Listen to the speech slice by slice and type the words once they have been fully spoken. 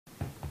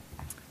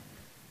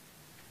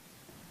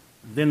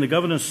Then the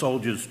governor's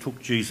soldiers took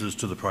Jesus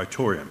to the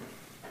praetorium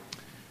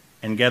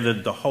and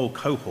gathered the whole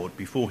cohort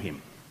before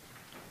him.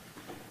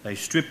 They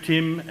stripped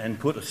him and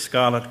put a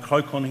scarlet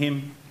cloak on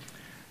him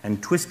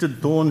and twisted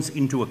thorns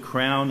into a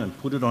crown and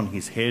put it on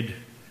his head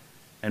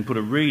and put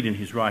a reed in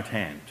his right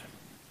hand.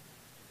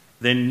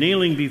 Then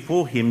kneeling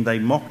before him, they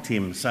mocked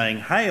him,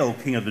 saying, "Hail,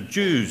 King of the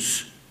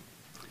Jews!"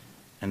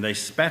 And they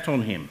spat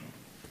on him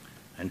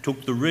and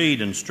took the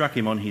reed and struck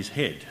him on his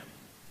head.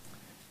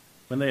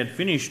 When they had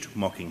finished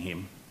mocking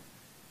him,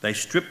 they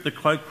stripped the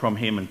cloak from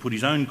him and put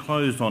his own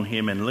clothes on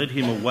him and led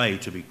him away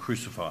to be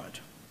crucified.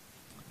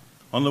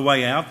 On the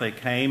way out, they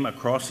came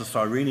across a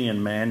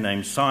Cyrenian man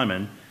named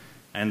Simon,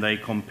 and they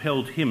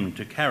compelled him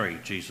to carry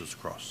Jesus'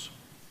 cross.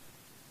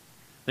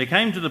 They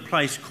came to the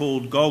place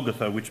called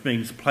Golgotha, which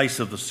means place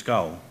of the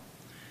skull,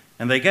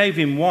 and they gave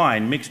him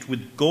wine mixed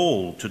with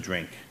gall to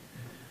drink,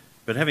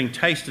 but having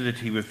tasted it,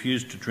 he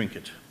refused to drink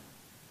it.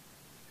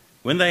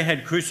 When they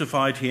had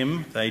crucified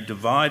him, they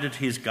divided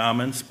his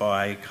garments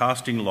by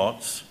casting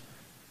lots.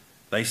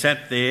 They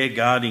sat there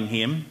guarding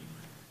him,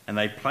 and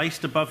they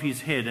placed above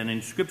his head an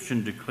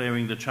inscription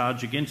declaring the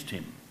charge against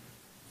him: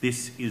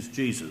 "This is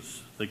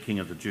Jesus, the King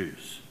of the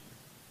Jews."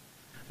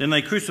 Then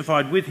they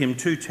crucified with him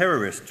 2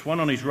 terrorists, one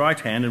on his right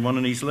hand and one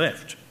on his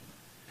left.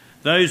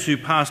 Those who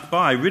passed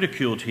by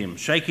ridiculed him,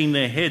 shaking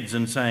their heads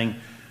and saying,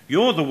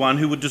 "You're the one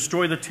who would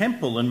destroy the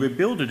temple and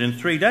rebuild it in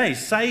 3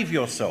 days. Save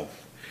yourself.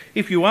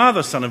 If you are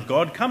the Son of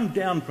God, come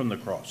down from the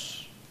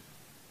cross."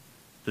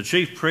 The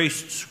chief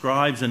priests,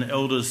 scribes and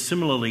elders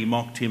similarly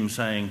mocked him,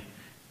 saying,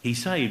 "He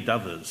saved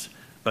others,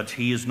 but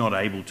he is not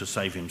able to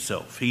save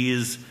himself. He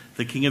is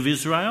the King of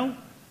Israel.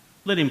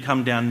 Let him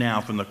come down now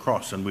from the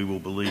cross and we will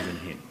believe in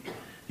him.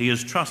 He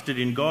has trusted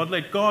in God.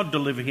 Let God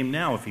deliver him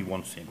now if he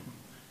wants him.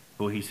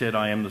 For he said,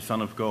 'I am the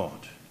Son of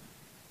God.'"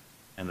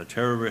 And the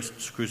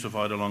terrorists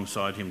crucified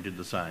alongside him did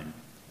the same,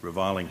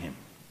 reviling him.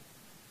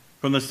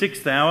 From the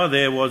 6th hour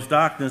there was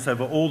darkness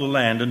over all the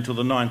land until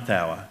the 9th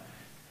hour.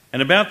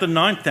 And about the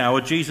 9th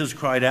hour Jesus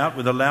cried out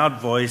with a loud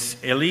voice,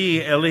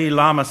 "Eli, Eli,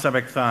 lama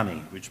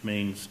sabachthani," which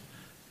means,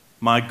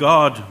 my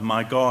God,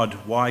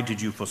 why did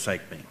you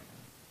forsake me?"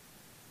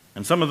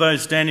 And some of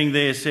those standing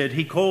there said,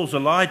 "He calls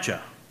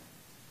Elijah."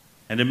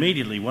 And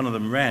immediately one of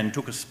them ran,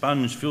 took a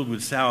sponge filled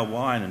with sour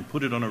wine and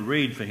put it on a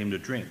reed for him to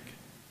drink.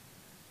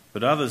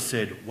 But others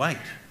said, "Wait,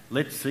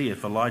 let's see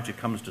if Elijah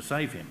comes to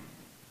save him."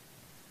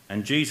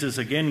 And Jesus,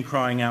 again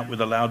crying out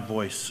with a loud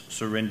voice,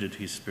 surrendered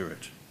his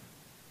spirit.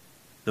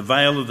 The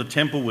veil of the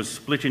temple was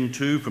split in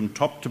two from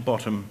top to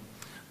bottom.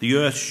 The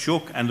earth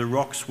shook and the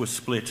rocks were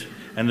split,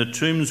 and the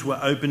tombs were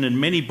opened, and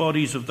many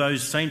bodies of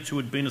those saints who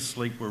had been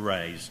asleep were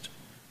raised.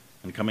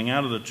 And coming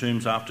out of the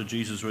tombs after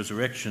Jesus'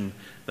 resurrection,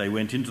 they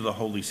went into the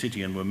holy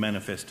city and were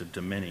manifested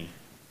to many.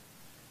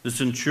 The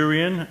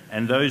centurion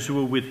and those who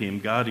were with him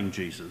guarding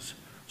Jesus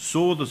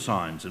saw the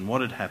signs and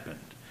what had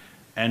happened,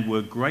 and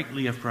were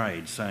greatly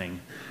afraid,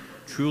 saying,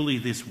 "Truly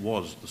this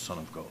was the Son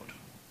of God."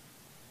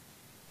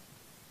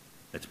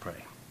 Let's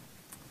pray.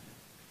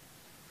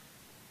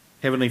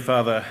 Heavenly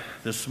Father,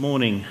 this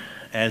morning,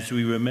 as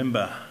we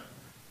remember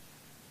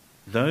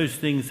those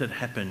things that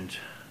happened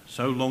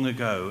so long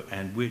ago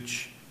and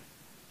which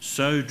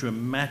so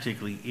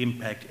dramatically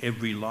impact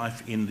every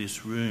life in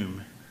this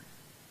room,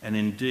 and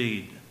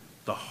indeed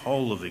the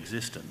whole of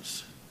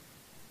existence,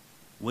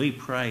 we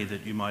pray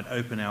that you might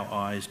open our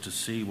eyes to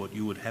see what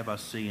you would have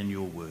us see in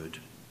your word.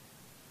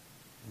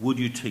 Would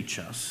you teach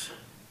us?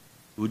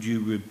 Would you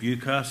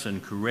rebuke us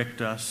and correct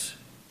us?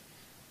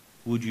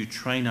 Would you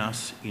train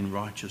us in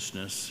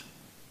righteousness?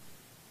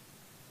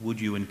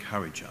 Would you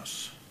encourage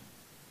us?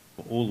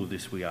 For all of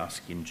this we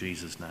ask in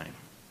Jesus' name.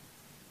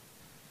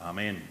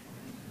 Amen.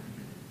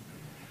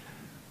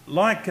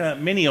 Like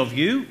many of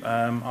you,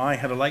 I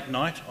had a late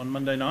night on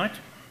Monday night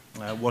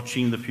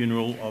watching the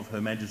funeral of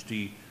Her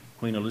Majesty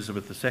Queen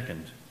Elizabeth II.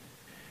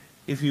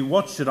 If you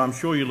watched it, I'm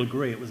sure you'll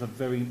agree it was a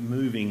very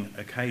moving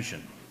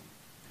occasion.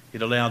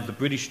 It allowed the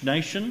British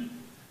nation,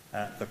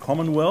 the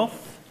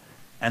Commonwealth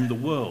and the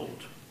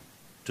world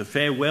to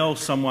farewell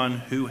someone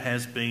who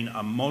has been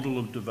a model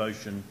of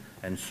devotion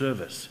and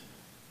service.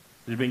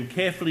 It had been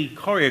carefully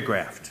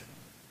choreographed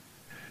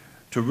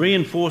to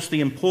reinforce the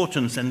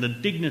importance and the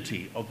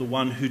dignity of the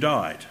one who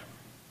died.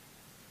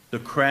 The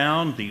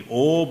crown, the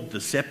orb,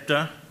 the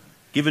sceptre,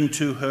 given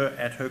to her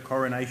at her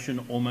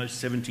coronation almost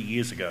 70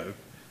 years ago,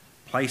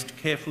 placed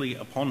carefully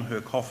upon her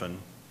coffin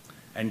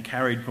and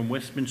carried from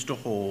Westminster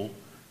Hall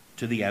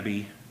to the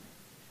Abbey,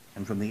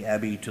 and from the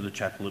Abbey to the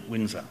chapel at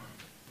Windsor.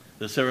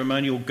 The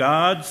ceremonial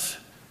guards,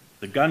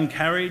 the gun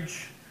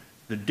carriage,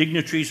 the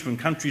dignitaries from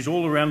countries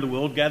all around the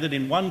world gathered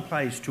in one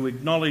place to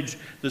acknowledge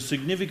the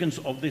significance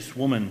of this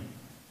woman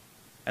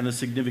and the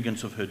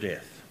significance of her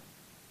death.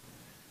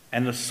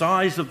 And the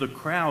size of the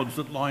crowds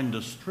that lined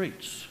the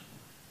streets,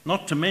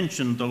 not to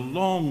mention the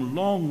long,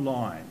 long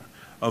line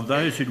of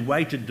those who'd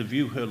waited to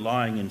view her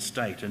lying in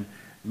state, and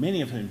many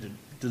of whom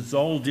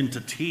dissolved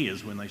into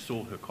tears when they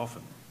saw her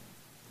coffin,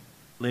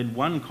 led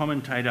one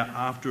commentator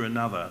after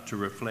another to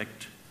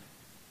reflect,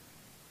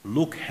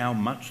 look how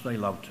much they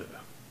loved her.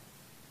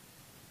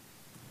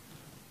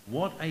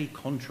 What a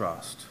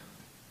contrast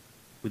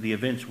with the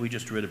events we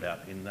just read about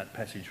in that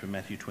passage from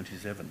Matthew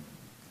 27.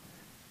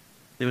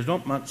 There was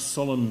not much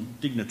solemn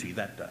dignity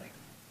that day.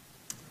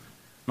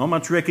 Not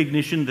much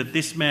recognition that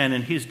this man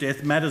and his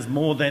death matters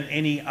more than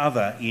any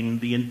other in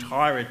the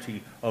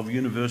entirety of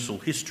universal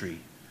history.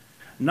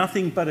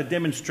 Nothing but a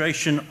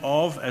demonstration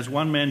of, as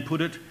one man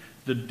put it,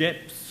 the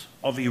depths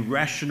of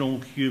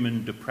irrational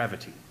human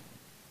depravity.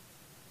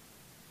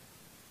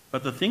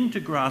 But the thing to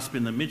grasp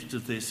in the midst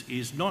of this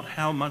is not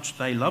how much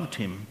they loved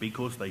him,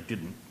 because they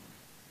didn't,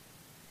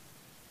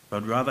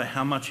 but rather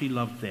how much he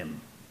loved them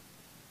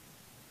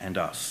and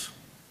us.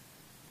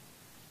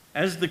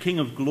 As the King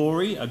of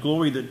Glory, a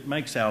glory that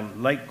makes our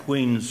late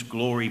Queen's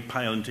glory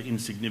pale into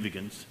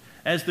insignificance,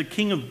 as the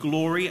King of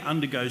Glory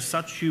undergoes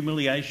such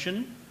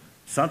humiliation,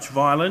 such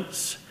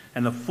violence,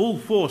 and the full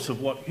force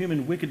of what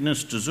human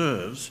wickedness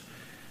deserves,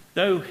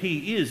 though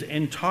he is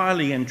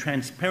entirely and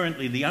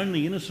transparently the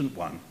only innocent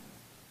one,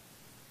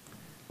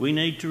 we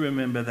need to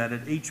remember that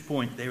at each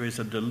point there is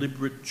a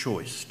deliberate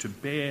choice to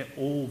bear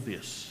all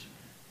this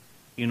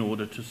in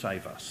order to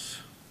save us.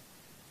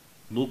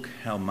 Look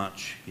how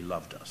much he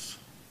loved us.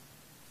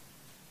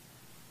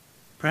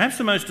 Perhaps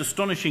the most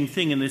astonishing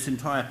thing in this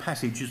entire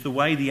passage is the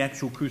way the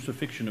actual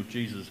crucifixion of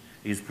Jesus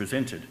is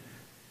presented.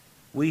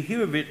 We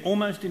hear of it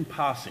almost in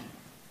passing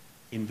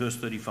in verse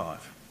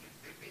 35.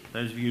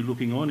 Those of you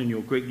looking on in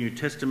your Greek New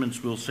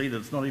Testaments will see that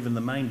it's not even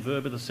the main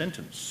verb of the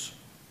sentence.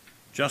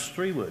 Just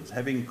 3 words,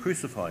 having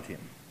crucified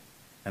him.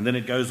 And then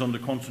it goes on to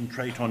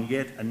concentrate on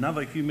yet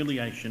another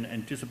humiliation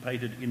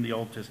anticipated in the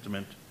Old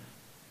Testament.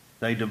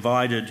 They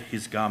divided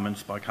his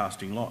garments by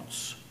casting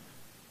lots.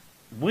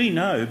 We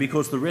know,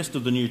 because the rest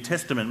of the New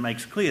Testament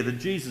makes clear, that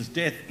Jesus'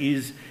 death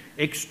is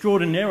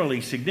extraordinarily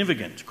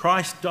significant.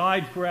 Christ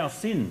died for our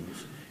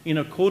sins in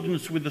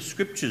accordance with the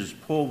Scriptures,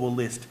 Paul will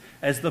list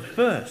as the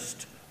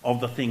first of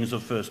the things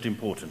of first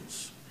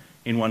importance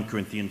in 1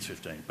 Corinthians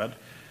 15. But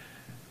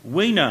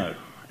we know,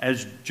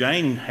 as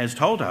Jane has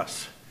told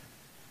us,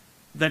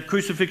 that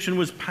crucifixion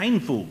was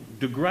painful,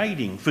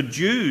 degrading. For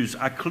Jews,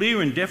 a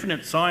clear and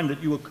definite sign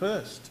that you were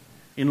cursed,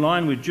 in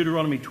line with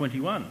Deuteronomy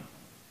 21.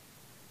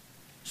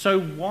 So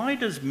why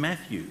does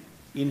Matthew,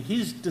 in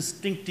his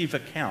distinctive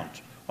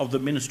account of the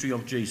ministry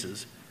of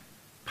Jesus,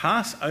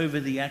 pass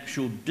over the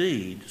actual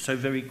deed so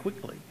very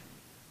quickly?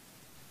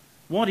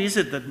 What is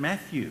it that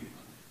Matthew,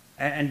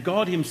 and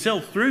God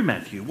himself through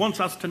Matthew, wants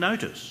us to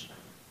notice?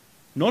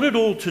 Not at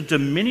all to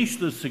diminish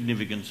the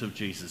significance of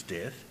Jesus'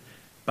 death,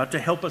 but to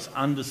help us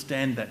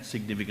understand that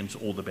significance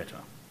all the better.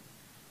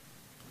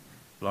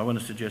 Well, I want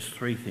to suggest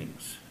 3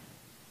 things.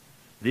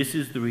 This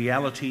is the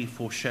reality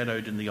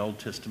foreshadowed in the Old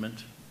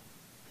Testament.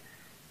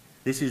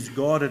 This is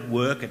God at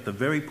work at the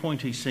very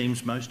point he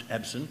seems most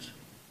absent.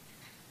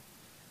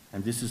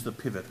 And this is the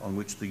pivot on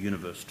which the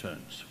universe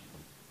turns.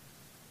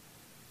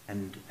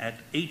 And at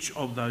each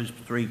of those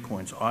 3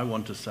 points, I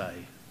want to say,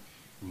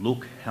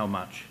 look how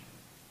much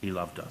he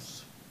loved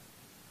us.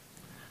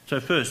 So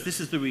first,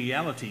 this is the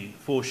reality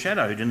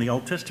foreshadowed in the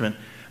Old Testament.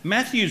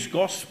 Matthew's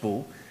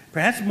gospel,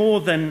 perhaps more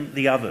than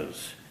the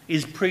others,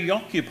 is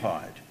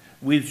preoccupied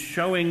with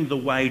showing the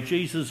way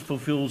Jesus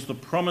fulfills the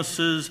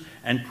promises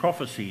and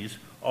prophecies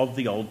of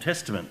the Old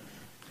Testament.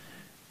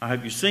 I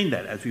hope you've seen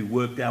that as we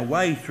worked our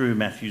way through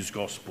Matthew's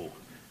gospel.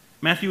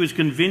 Matthew is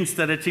convinced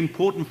that it's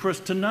important for us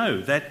to know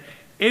that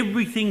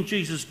everything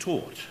Jesus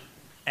taught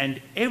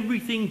and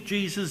everything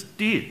Jesus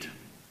did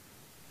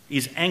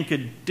is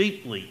anchored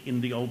deeply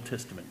in the Old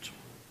Testament.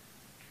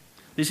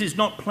 This is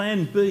not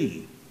plan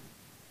B,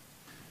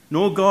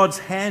 nor God's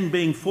hand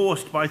being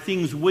forced by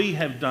things we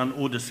have done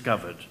or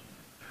discovered,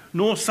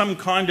 nor some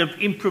kind of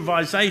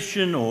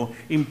improvisation or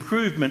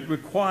improvement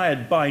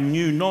required by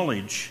new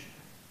knowledge.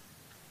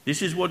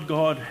 This is what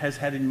God has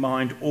had in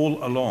mind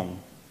all along.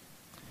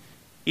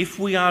 If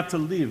we are to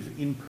live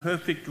in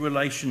perfect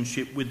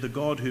relationship with the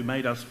God who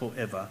made us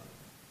forever,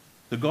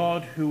 the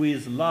God who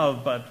is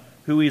love but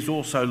who is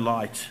also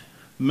light,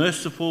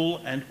 merciful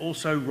and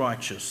also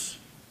righteous,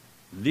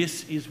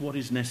 this is what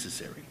is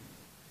necessary.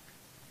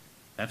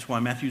 That's why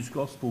Matthew's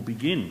gospel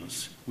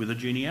begins with a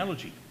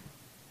genealogy.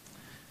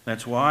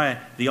 That's why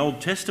the Old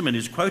Testament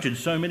is quoted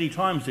so many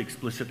times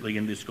explicitly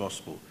in this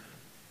gospel.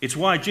 It's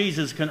why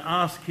Jesus can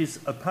ask his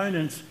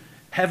opponents,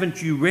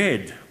 haven't you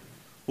read?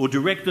 Or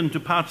direct them to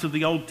parts of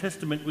the Old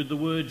Testament with the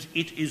words,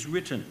 it is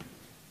written.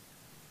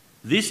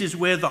 This is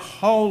where the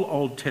whole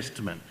Old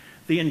Testament,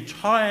 the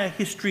entire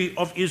history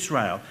of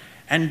Israel,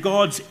 and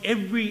God's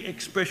every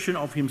expression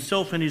of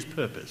himself and his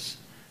purpose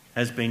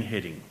has been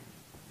heading.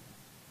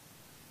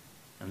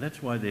 And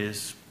that's why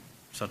there's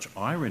such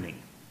irony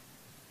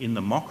in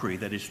the mockery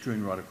that is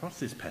strewn right across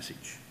this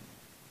passage.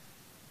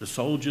 The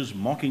soldiers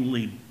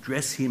mockingly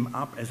dress him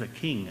up as a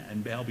king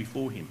and bow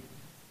before him.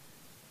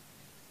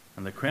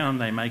 And the crown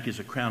they make is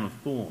a crown of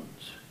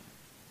thorns,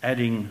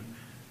 adding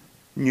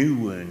new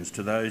wounds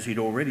to those he'd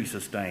already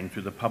sustained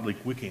through the public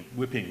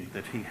whipping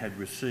that he had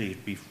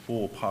received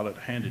before Pilate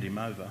handed him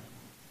over.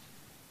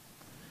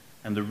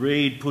 And the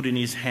reed put in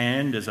his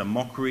hand as a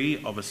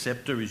mockery of a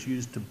sceptre is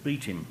used to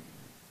beat him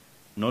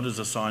not as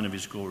a sign of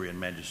his glory and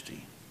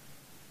majesty.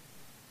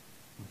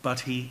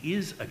 But he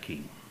is a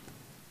king,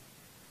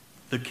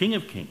 the King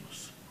of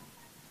kings,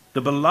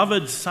 the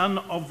beloved Son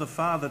of the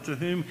Father, to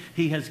whom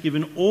he has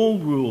given all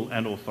rule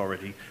and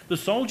authority. The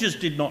soldiers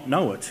did not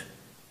know it.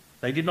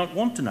 They did not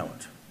want to know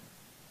it.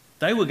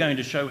 They were going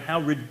to show how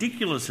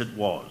ridiculous it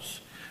was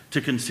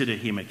to consider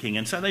him a king,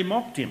 and so they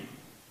mocked him,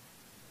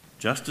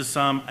 just as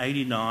Psalm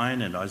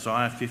 89 and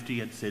Isaiah 50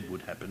 had said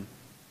would happen,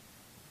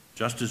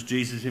 just as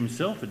Jesus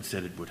himself had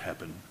said it would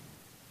happen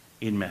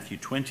in Matthew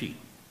 20.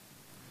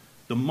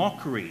 The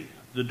mockery,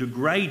 the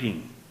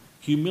degrading,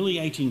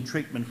 humiliating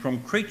treatment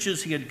from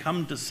creatures he had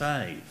come to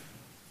save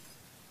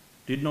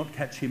did not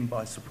catch him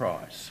by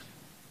surprise.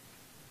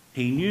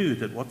 He knew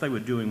that what they were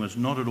doing was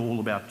not at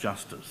all about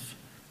justice,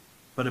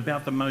 but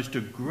about the most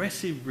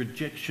aggressive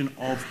rejection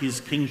of his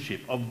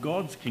kingship, of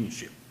God's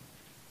kingship.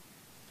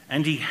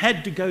 And he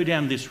had to go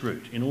down this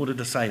route in order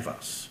to save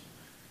us,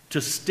 to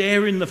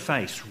stare in the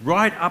face,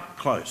 right up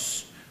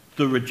close,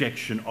 the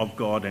rejection of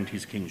God and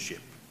his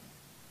kingship,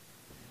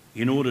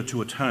 in order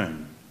to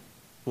atone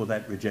for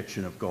that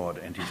rejection of God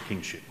and his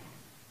kingship.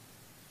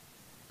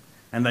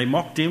 And they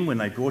mocked him when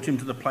they brought him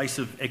to the place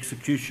of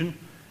execution,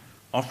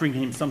 offering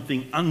him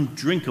something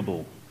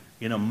undrinkable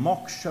in a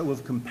mock show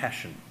of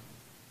compassion.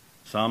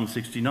 Psalm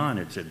 69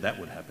 had said that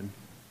would happen.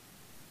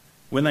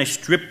 When they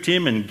stripped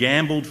him and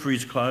gambled for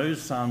his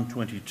clothes, Psalm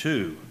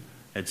 22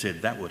 had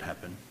said that would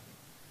happen.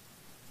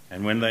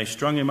 And when they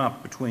strung him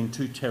up between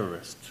two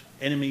terrorists,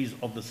 enemies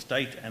of the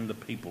state and the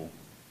people,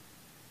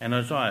 and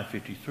Isaiah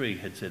 53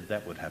 had said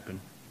that would happen.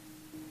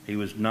 He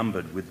was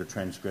numbered with the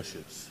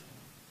transgressors.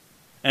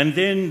 And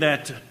then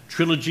that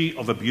trilogy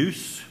of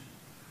abuse,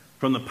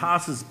 from the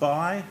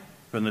passers-by,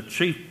 from the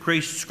chief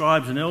priests,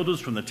 scribes and elders,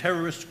 from the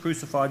terrorists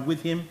crucified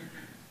with him,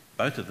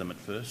 both of them at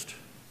first,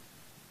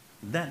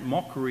 that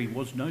mockery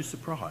was no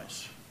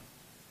surprise.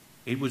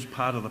 It was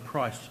part of the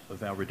price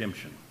of our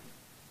redemption.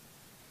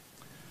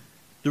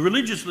 The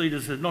religious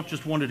leaders had not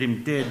just wanted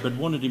him dead, but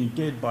wanted him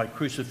dead by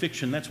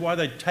crucifixion. That's why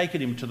they'd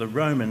taken him to the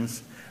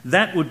Romans.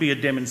 That would be a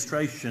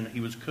demonstration he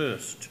was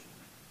cursed,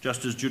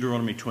 just as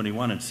Deuteronomy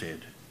 21 had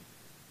said.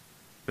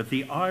 But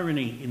the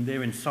irony in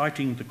their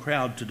inciting the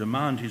crowd to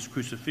demand his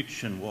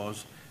crucifixion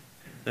was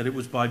that it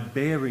was by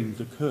bearing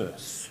the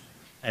curse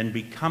and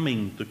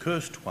becoming the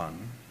cursed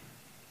one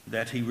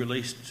that he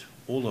released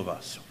all of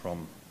us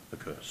from the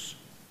curse.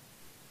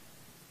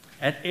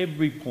 At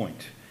every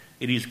point,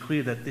 it is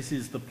clear that this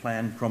is the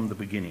plan from the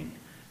beginning.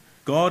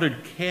 God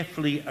had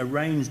carefully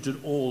arranged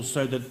it all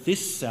so that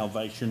this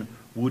salvation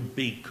would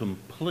be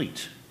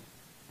complete,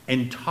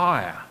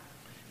 entire,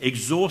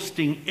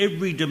 exhausting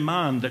every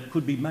demand that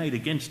could be made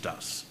against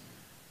us,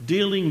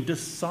 dealing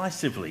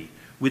decisively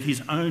with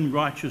his own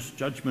righteous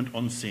judgment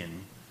on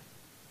sin,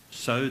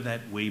 so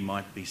that we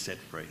might be set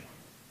free.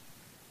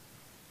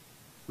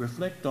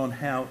 Reflect on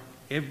how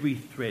every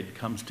thread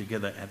comes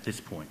together at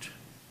this point.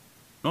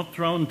 Not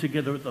thrown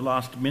together at the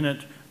last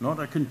minute, not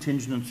a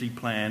contingency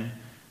plan.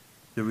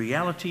 The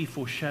reality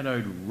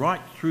foreshadowed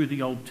right through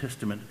the Old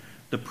Testament,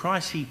 the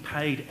price he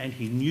paid and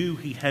he knew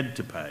he had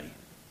to pay.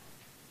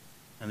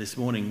 And this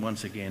morning,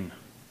 once again,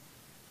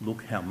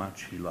 look how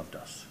much he loved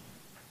us.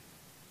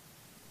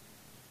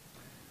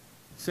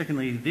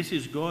 Secondly, this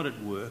is God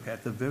at work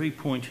at the very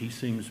point he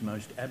seems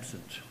most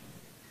absent.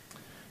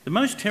 The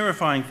most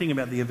terrifying thing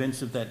about the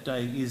events of that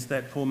day is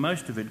that for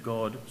most of it,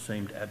 God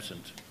seemed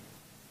absent.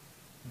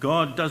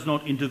 God does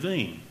not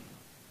intervene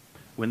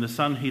when the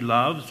son he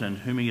loves and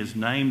whom he has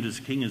named as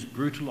king is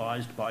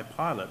brutalised by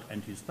Pilate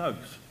and his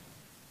thugs.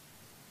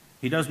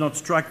 He does not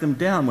strike them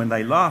down when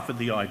they laugh at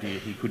the idea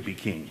he could be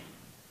king.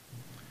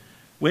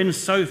 When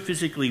so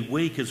physically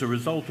weak as a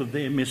result of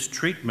their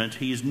mistreatment,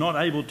 he is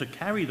not able to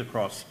carry the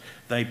cross,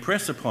 they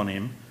press upon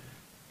him,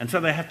 and so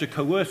they have to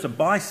coerce a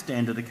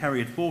bystander to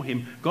carry it for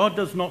him. God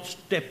does not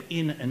step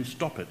in and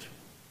stop it.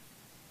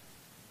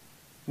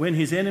 When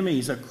his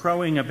enemies are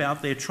crowing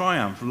about their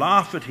triumph,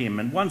 laugh at him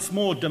and once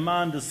more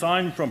demand a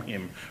sign from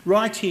him.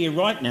 Right here,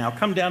 right now,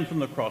 come down from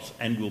the cross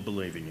and we'll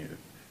believe in you.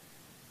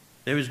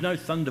 There is no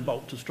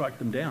thunderbolt to strike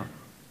them down.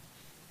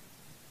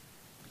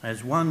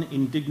 As one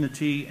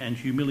indignity and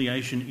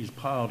humiliation is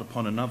piled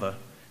upon another,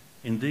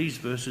 in these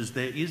verses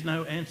there is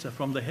no answer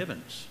from the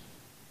heavens.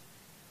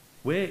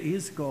 Where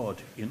is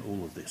God in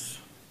all of this?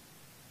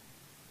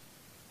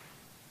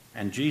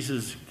 And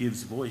Jesus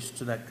gives voice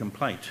to that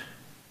complaint,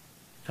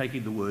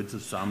 taking the words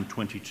of Psalm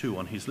 22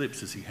 on his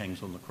lips as he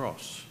hangs on the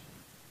cross.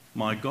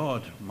 My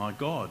God,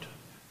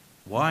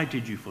 why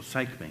did you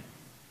forsake me?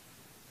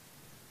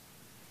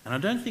 And I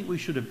don't think we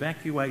should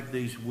evacuate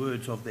these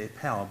words of their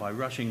power by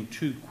rushing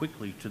too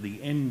quickly to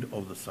the end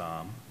of the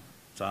psalm,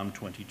 Psalm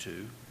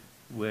 22,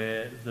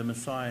 where the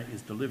Messiah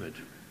is delivered.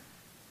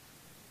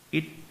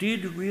 It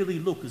did really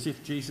look as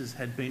if Jesus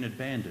had been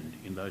abandoned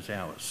in those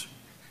hours.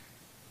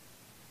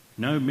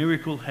 No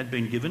miracle had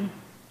been given.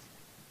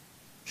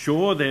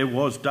 Sure, there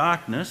was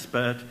darkness,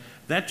 but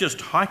that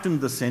just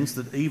heightened the sense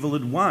that evil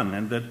had won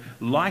and that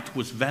light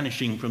was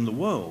vanishing from the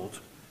world.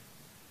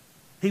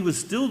 He was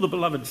still the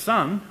beloved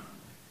Son.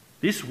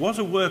 This was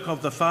a work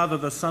of the Father,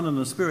 the Son, and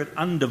the Spirit,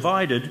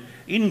 undivided.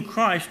 In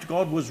Christ,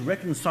 God was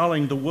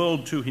reconciling the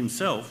world to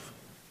himself.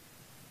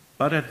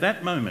 But at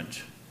that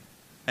moment,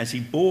 as he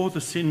bore the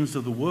sins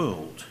of the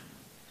world,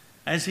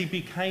 as he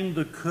became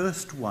the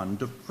cursed one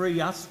to free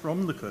us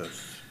from the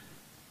curse,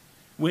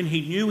 when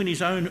he knew in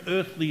his own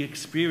earthly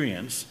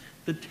experience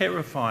the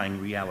terrifying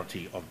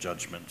reality of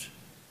judgment,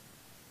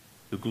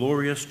 the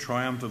glorious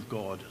triumph of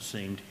God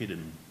seemed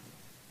hidden.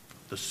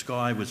 The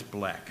sky was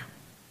black.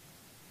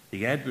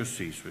 The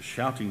adversaries were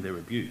shouting their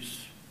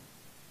abuse.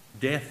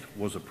 Death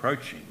was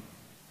approaching.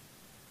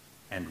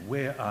 And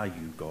where are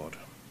you, God?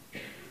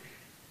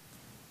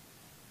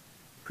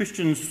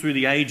 Christians through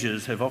the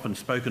ages have often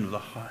spoken of the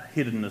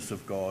hiddenness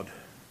of God.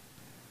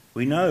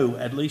 We know,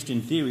 at least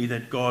in theory,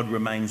 that God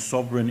remains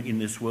sovereign in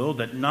this world,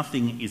 that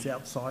nothing is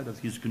outside of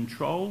his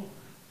control,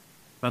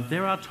 but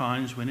there are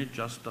times when it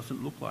just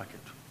doesn't look like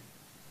it.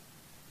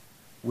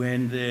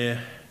 When the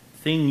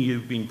thing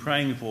you've been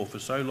praying for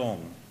so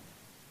long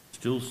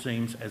still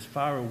seems as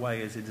far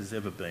away as it has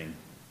ever been.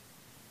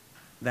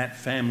 That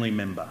family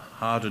member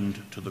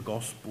hardened to the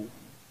gospel.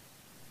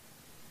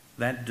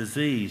 That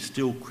disease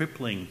still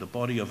crippling the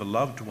body of a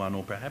loved one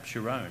or perhaps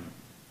your own.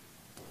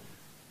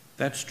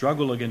 That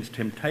struggle against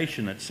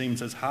temptation that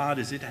seems as hard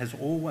as it has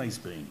always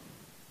been.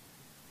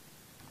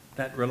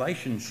 That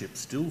relationship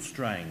still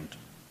strained.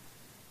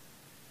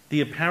 The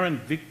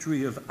apparent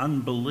victory of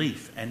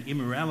unbelief and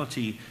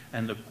immorality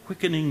and the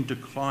quickening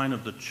decline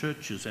of the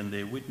churches and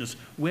their witness.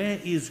 Where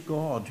is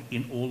God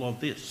in all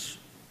of this?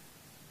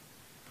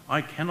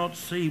 I cannot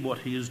see what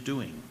he is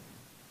doing.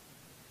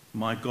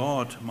 My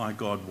God,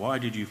 why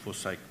did you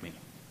forsake me?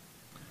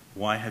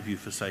 Why have you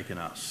forsaken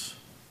us?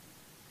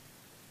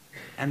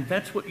 And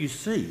that's what you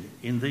see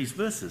in these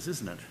verses,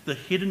 isn't it? The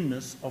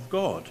hiddenness of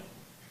God.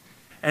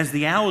 As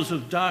the hours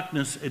of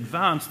darkness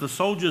advance, the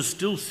soldiers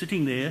still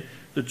sitting there,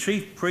 the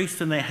chief priests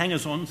and their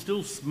hangers-on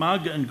still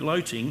smug and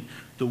gloating,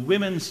 the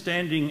women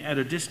standing at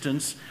a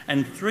distance,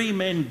 and 3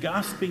 men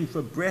gasping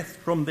for breath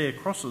from their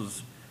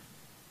crosses.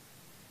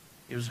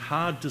 It was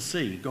hard to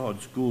see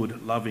God's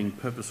good, loving,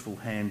 purposeful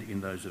hand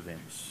in those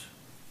events.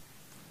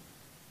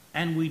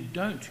 And we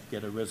don't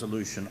get a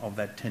resolution of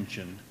that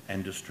tension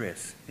and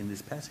distress in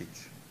this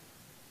passage.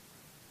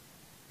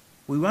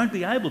 We won't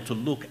be able to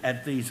look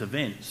at these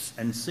events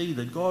and see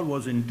that God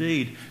was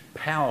indeed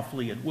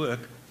powerfully at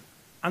work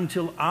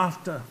until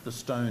after the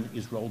stone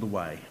is rolled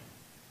away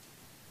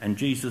and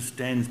Jesus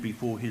stands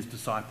before his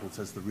disciples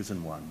as the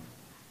risen one.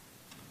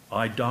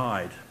 I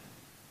died,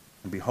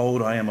 and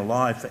behold, I am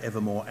alive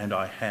forevermore, and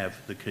I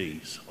have the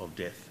keys of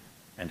death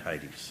and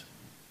Hades.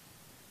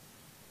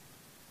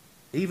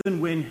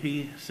 Even when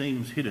he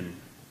seems hidden,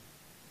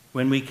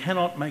 when we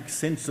cannot make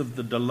sense of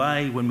the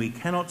delay, when we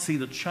cannot see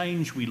the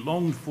change we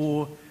longed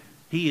for,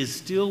 he is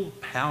still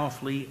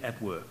powerfully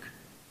at work.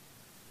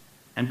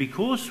 And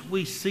because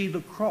we see the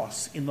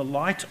cross in the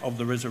light of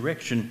the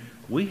resurrection,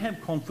 we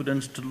have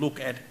confidence to look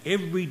at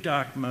every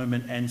dark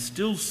moment and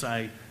still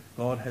say,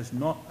 God has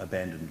not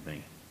abandoned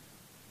me.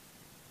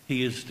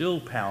 He is still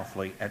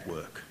powerfully at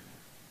work,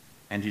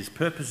 and his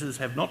purposes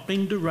have not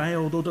been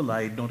derailed or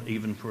delayed, not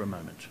even for a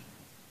moment.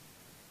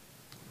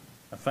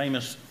 A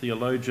famous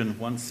theologian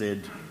once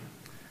said,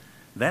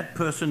 "That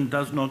person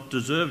does not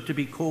deserve to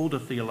be called a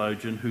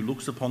theologian who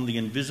looks upon the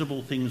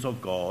invisible things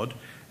of God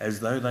as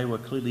though they were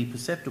clearly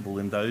perceptible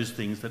in those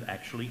things that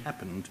actually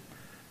happened.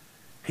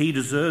 He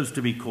deserves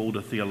to be called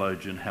a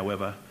theologian,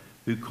 however,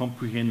 who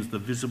comprehends the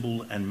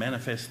visible and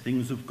manifest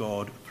things of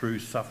God through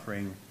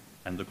suffering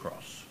and the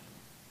cross."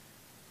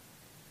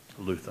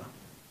 Luther,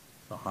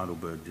 the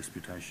Heidelberg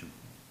Disputation.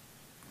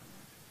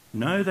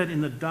 Know that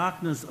in the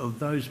darkness of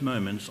those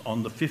moments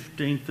on the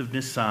 15th of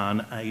Nisan,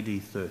 AD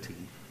 30,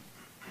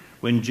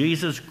 when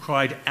Jesus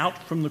cried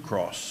out from the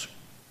cross,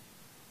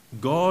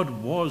 God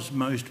was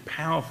most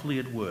powerfully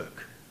at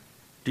work,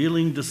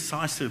 dealing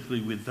decisively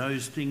with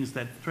those things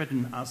that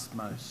threaten us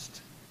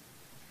most.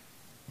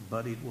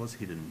 But it was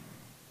hidden.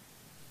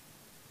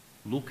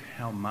 Look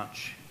how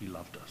much he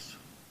loved us.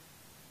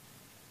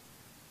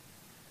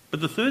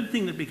 But the third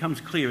thing that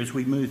becomes clear as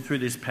we move through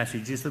this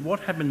passage is that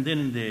what happened then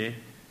and there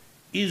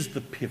is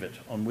the pivot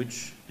on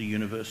which the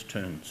universe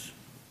turns.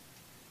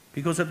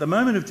 Because at the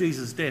moment of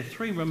Jesus' death,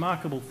 3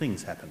 remarkable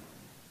things happen.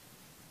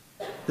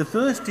 The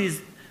first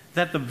is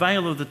that the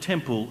veil of the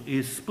temple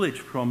is split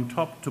from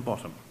top to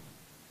bottom.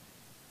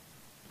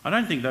 I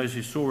don't think those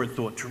who saw it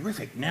thought,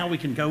 terrific, now we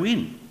can go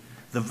in.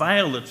 The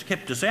veil that's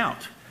kept us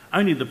out.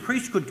 Only the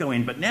priest could go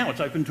in, but now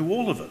it's open to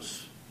all of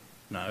us.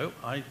 No,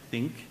 I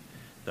think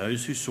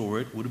those who saw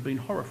it would have been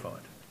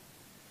horrified.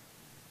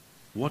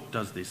 What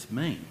does this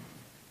mean?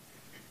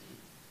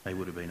 They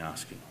would have been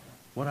asking.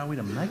 What are we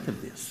to make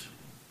of this?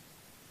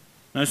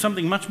 No,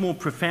 something much more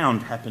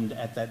profound happened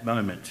at that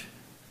moment.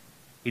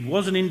 It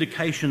was an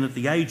indication that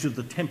the age of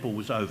the temple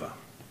was over.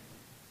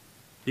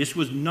 This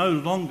was no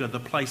longer the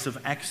place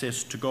of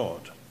access to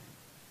God.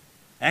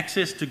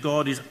 Access to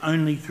God is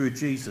only through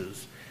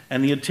Jesus,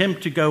 and the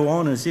attempt to go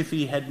on as if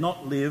he had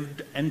not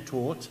lived and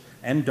taught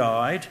and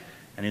died,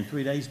 and in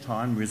 3 days'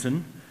 time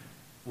risen,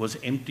 was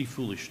empty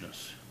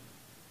foolishness.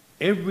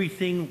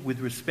 Everything with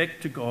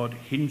respect to God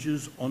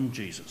hinges on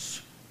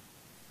Jesus.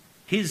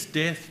 His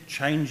death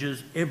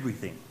changes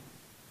everything.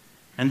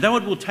 And though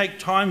it will take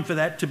time for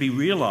that to be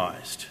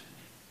realised,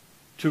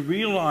 to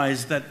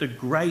realise that the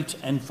great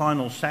and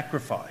final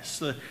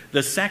sacrifice,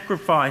 the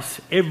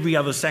sacrifice every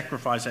other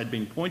sacrifice had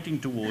been pointing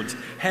towards,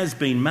 has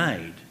been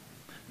made,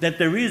 that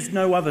there is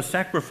no other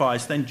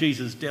sacrifice than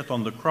Jesus' death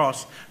on the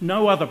cross,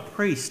 no other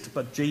priest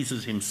but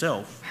Jesus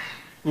himself.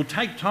 It will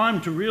take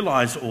time to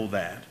realise all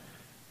that.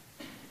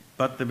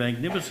 But the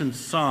magnificent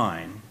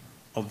sign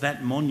of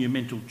that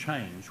monumental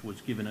change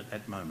was given at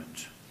that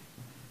moment.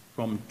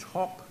 From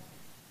top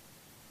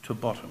to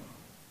bottom,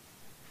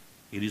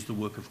 it is the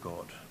work of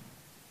God.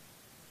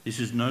 This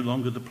is no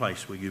longer the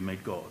place where you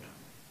meet God.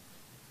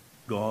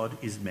 God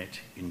is met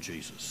in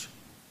Jesus.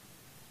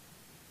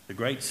 The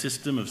great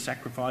system of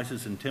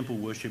sacrifices and temple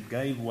worship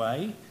gave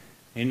way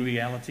in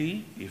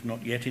reality, if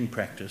not yet in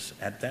practice,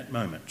 at that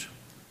moment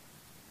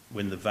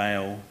when the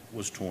veil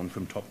was torn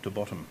from top to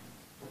bottom.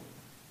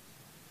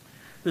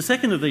 The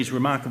second of these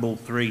remarkable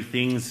three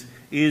things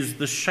is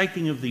the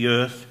shaking of the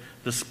earth,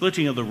 the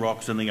splitting of the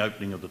rocks, and the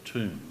opening of the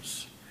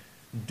tombs.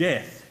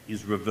 Death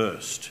is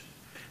reversed.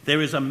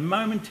 There is a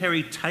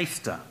momentary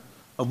taster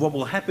of what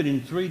will happen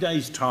in 3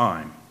 days'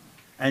 time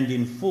and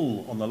in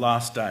full on the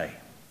last day.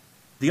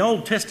 The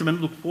Old Testament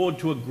looked forward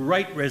to a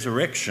great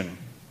resurrection.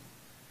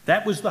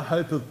 That was the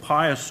hope of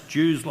pious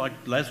Jews like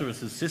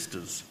Lazarus'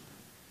 sisters.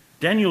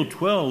 Daniel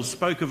 12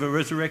 spoke of a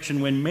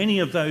resurrection when many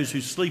of those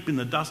who sleep in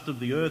the dust of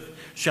the earth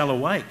shall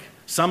awake,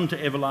 some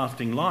to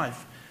everlasting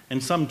life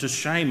and some to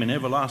shame and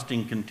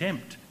everlasting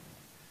contempt.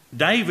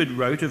 David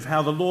wrote of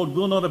how the Lord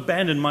will not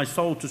abandon my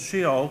soul to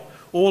Sheol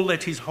or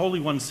let his Holy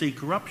One see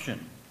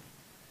corruption.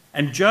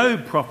 And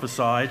Job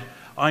prophesied,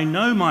 I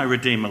know my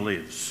Redeemer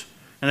lives,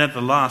 and at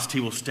the last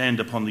he will stand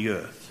upon the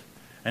earth.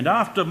 And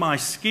after my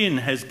skin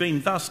has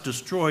been thus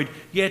destroyed,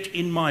 yet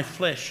in my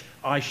flesh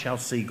I shall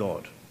see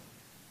God.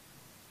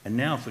 And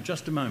now for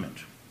just a moment,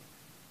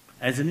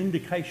 as an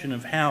indication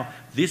of how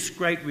this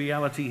great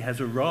reality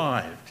has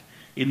arrived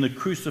in the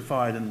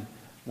crucified and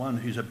one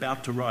who's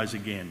about to rise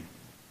again,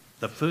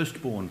 the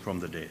firstborn from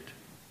the dead,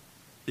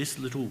 this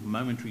little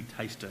momentary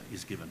taster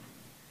is given.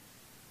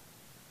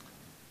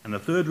 And the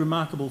third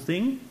remarkable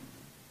thing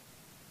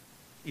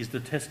is the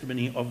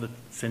testimony of the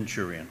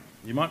centurion.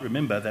 You might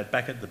remember that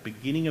back at the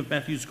beginning of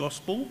Matthew's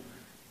Gospel,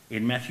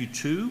 in Matthew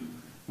 2,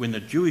 when the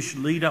Jewish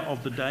leader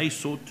of the day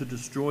sought to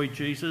destroy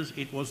Jesus,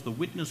 it was the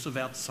witness of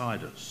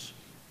outsiders,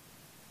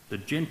 the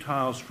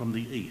Gentiles from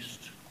the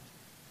east,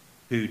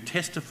 who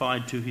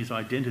testified to his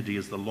identity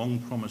as the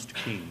long-promised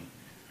king,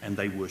 and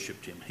they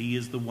worshipped him. He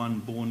is the one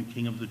born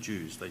King of the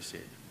Jews, they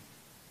said.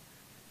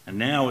 And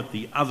now at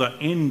the other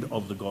end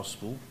of the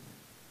Gospel,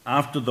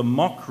 after the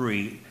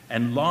mockery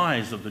and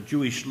lies of the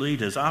Jewish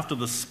leaders, after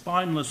the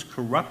spineless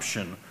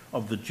corruption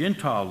of the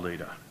Gentile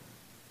leader,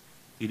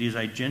 it is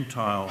a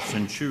Gentile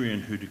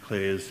centurion who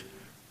declares,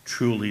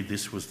 truly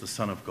this was the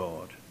Son of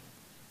God.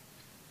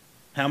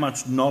 How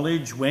much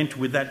knowledge went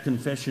with that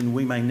confession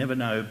we may never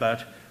know,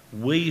 but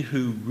we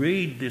who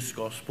read this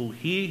gospel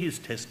hear his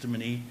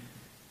testimony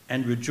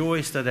and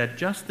rejoice that at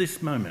just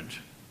this moment,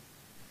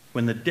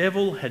 when the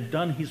devil had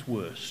done his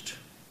worst,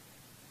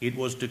 it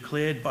was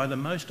declared by the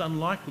most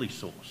unlikely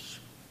source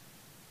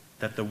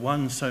that the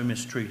one so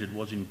mistreated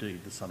was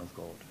indeed the Son of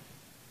God.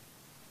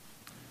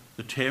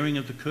 The tearing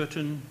of the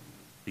curtain,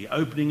 the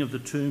opening of the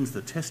tombs,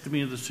 the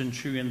testimony of the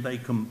centurion, they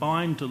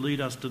combine to lead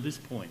us to this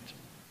point,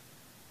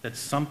 that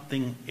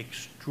something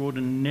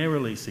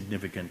extraordinarily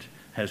significant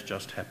has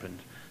just happened,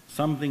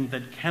 something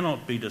that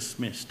cannot be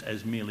dismissed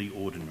as merely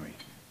ordinary.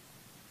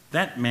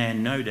 That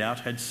man, no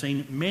doubt, had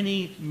seen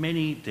many,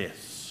 many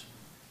deaths,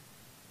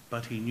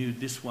 but he knew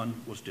this one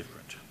was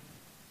different.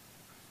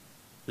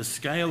 The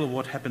scale of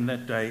what happened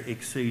that day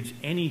exceeds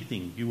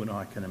anything you and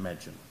I can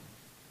imagine.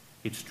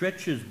 It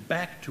stretches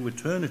back to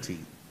eternity,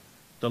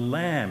 the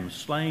Lamb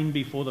slain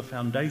before the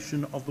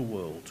foundation of the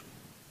world.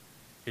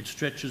 It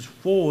stretches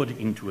forward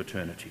into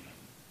eternity.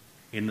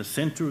 In the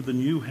centre of the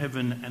new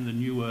heaven and the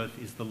new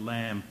earth is the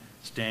Lamb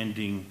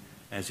standing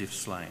as if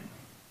slain.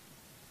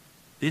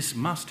 This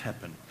must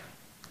happen,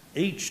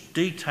 each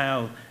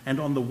detail and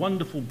on the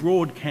wonderful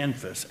broad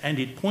canvas, and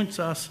it points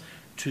us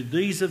to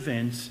these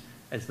events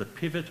as the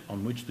pivot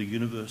on which the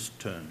universe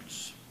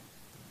turns.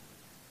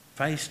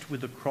 Faced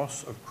with the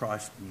cross of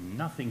Christ,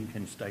 nothing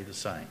can stay the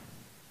same.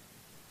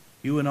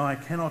 You and I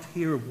cannot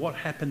hear of what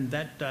happened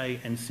that day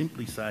and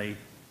simply say,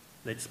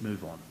 let's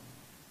move on.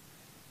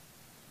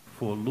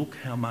 For look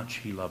how much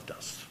he loved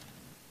us.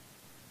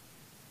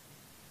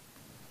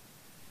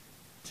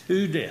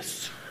 2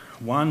 deaths.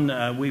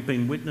 One we've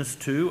been witness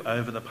to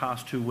over the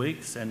past 2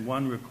 weeks, and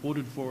one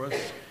recorded for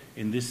us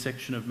in this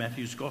section of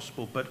Matthew's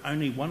Gospel, but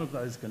only one of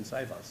those can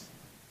save us.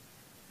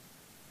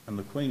 And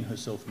the Queen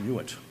herself knew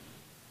it.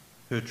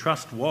 Her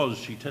trust was,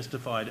 she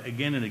testified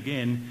again and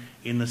again,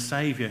 in the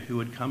Saviour who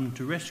had come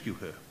to rescue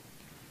her.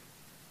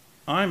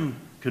 I'm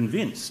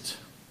convinced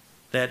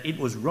that it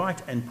was right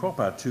and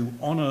proper to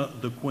honour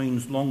the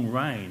Queen's long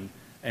reign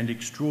and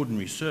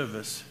extraordinary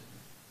service,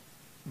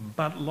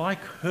 but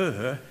like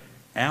her,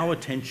 our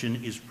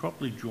attention is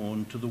properly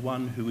drawn to the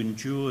one who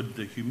endured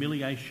the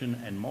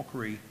humiliation and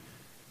mockery,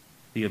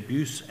 the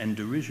abuse and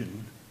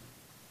derision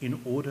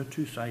in order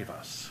to save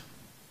us.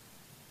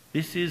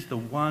 This is the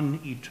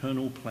one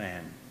eternal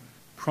plan,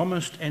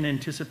 promised and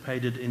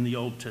anticipated in the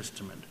Old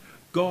Testament.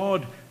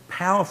 God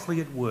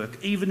powerfully at work,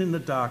 even in the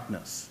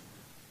darkness,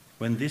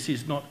 when this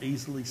is not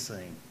easily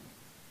seen.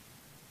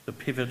 The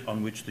pivot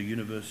on which the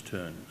universe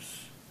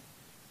turns.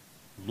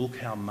 Look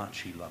how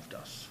much he loved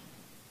us.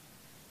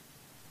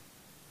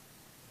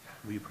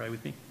 Will you pray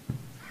with me?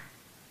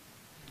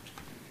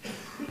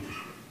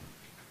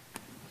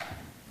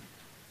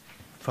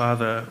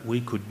 Father,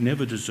 we could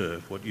never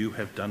deserve what you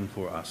have done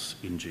for us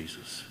in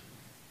Jesus.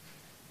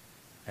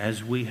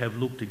 As we have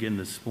looked again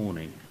this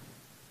morning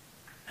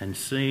and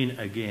seen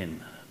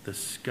again the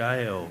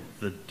scale,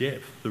 the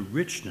depth, the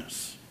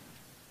richness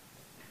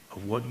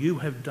of what you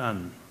have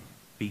done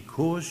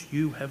because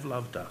you have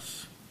loved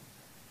us,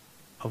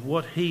 of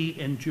what he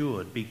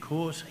endured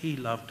because he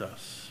loved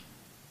us,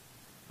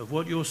 of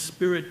what your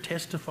Spirit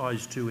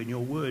testifies to in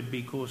your word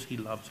because he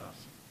loves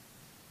us.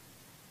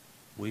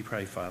 We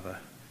pray, Father,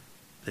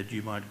 that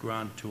you might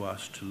grant to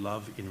us to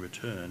love in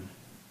return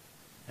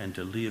and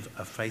to live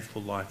a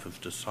faithful life of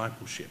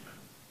discipleship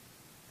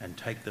and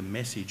take the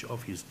message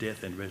of his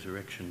death and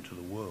resurrection to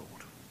the world.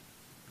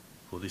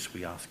 For this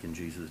we ask in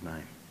Jesus'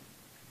 name.